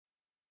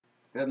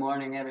Good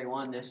morning,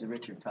 everyone. This is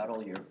Richard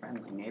Tuttle, your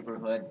friendly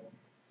neighborhood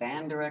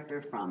band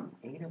director from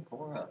Ada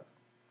Cora.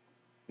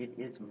 It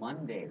is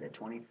Monday, the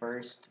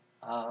 21st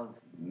of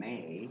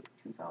May,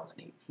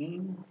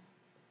 2018.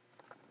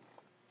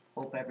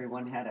 Hope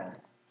everyone had a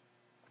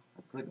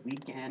good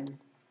weekend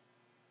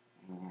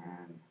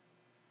and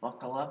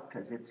buckle up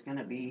because it's going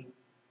to be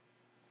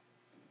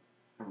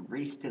a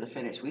race to the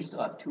finish. We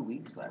still have 2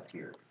 weeks left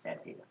here at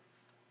Ada.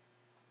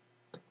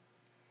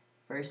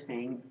 First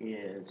thing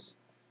is,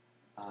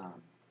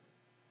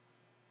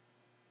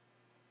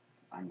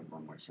 I need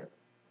one more sip.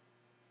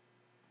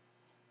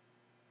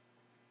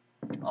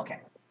 Okay.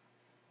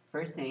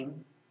 First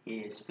thing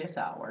is fifth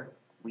hour.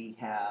 We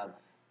have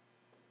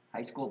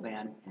high school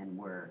band, and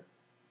we're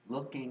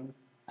looking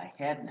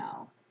ahead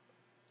now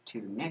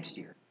to next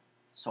year.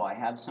 So I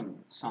have some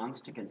songs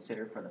to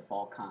consider for the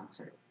fall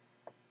concert.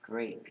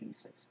 Great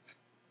pieces.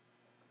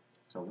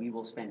 So we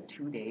will spend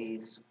 2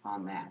 days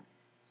on that,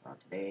 so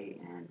today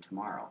and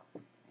tomorrow.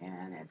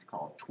 And it's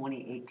called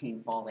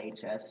 2018 Fall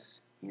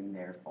HS in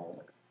their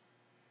folder.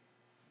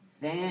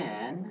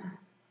 Then,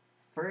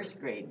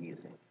 first grade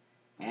music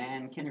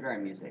and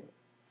kindergarten music.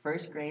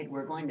 First grade,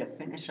 we're going to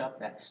finish up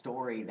that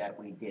story that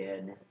we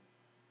did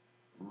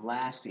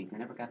last week. We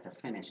never got to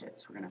finish it,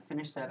 so we're going to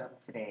finish that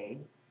up today.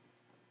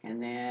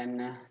 And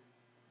then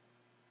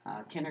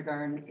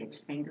kindergarten, it's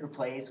finger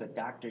plays with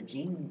Dr.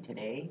 Jean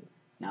today,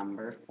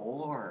 number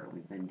 4.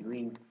 We've been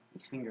doing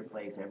these finger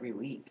plays every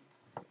week.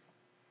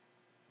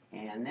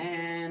 And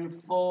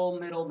then full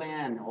middle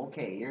band.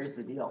 Okay, here's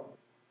the deal.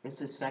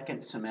 This is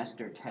second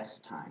semester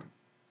test time.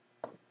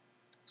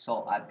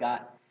 So I've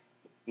got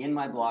in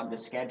my blog the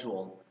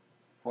schedule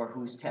for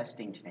who's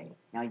testing today.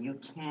 Now you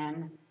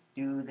can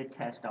do the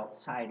test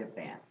outside of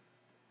band.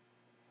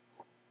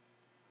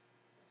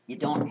 You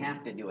don't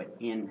have to do it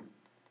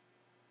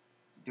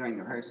during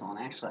rehearsal, and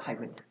actually I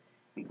would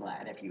be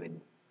glad if you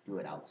would do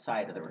it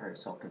outside of the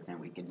rehearsal, because then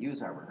we could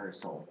use our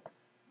rehearsal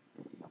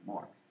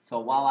more. So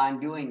while I'm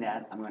doing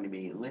that, I'm going to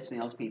be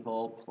listening to those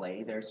people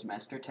play their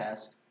semester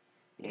test.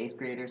 The 8th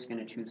grader is going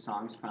to choose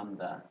songs from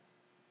the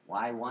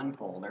Y1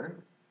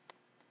 folder,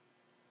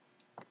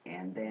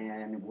 and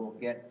then we'll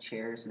get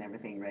chairs and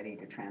everything ready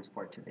to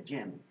transport to the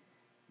gym.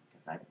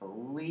 Because I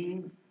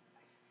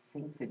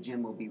think the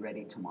gym will be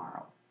ready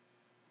tomorrow.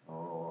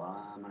 So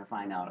I'm going to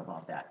find out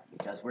about that,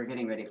 because we're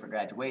getting ready for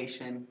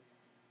graduation,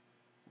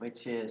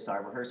 which is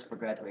our rehearsal for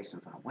graduation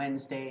is on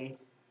Wednesday,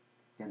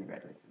 then the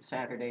graduation is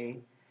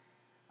Saturday.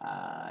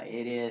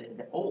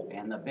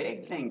 And the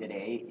big thing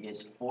today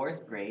is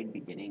 4th grade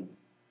beginning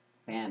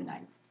band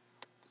night.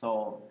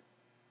 So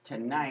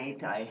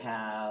tonight I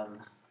have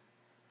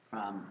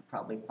from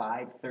probably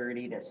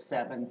 5:30 to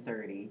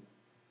 7:30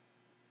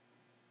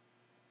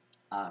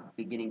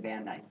 beginning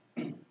band night.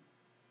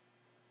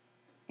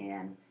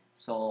 And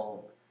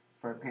so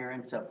for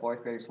parents of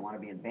 4th graders who want to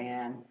be in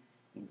band,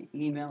 you need to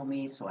email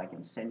me so I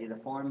can send you the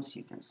forms.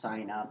 You can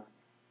sign up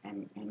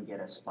and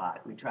get a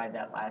spot. We tried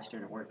that last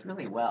year and it worked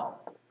really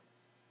well.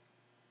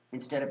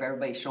 Instead of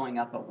everybody showing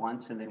up at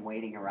once and then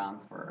waiting around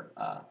for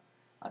a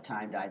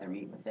time to either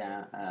meet with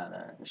them,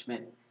 the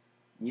Schmidt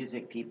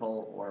music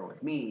people or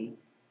with me,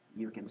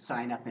 you can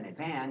sign up in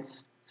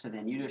advance, so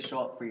then you just show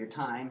up for your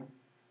time,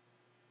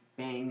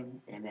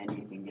 bing, and then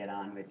you can get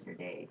on with your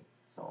day.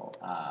 So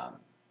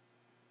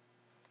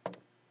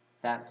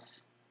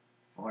that's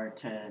for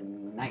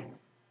tonight.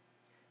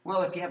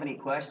 Well, if you have any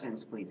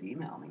questions, please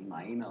email me.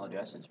 My email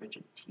address is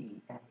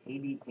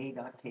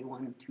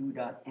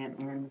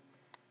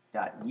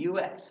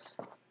richardt@ada.k12.mn.us.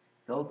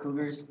 Go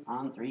Cougars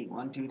on 3.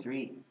 1, 2,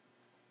 3.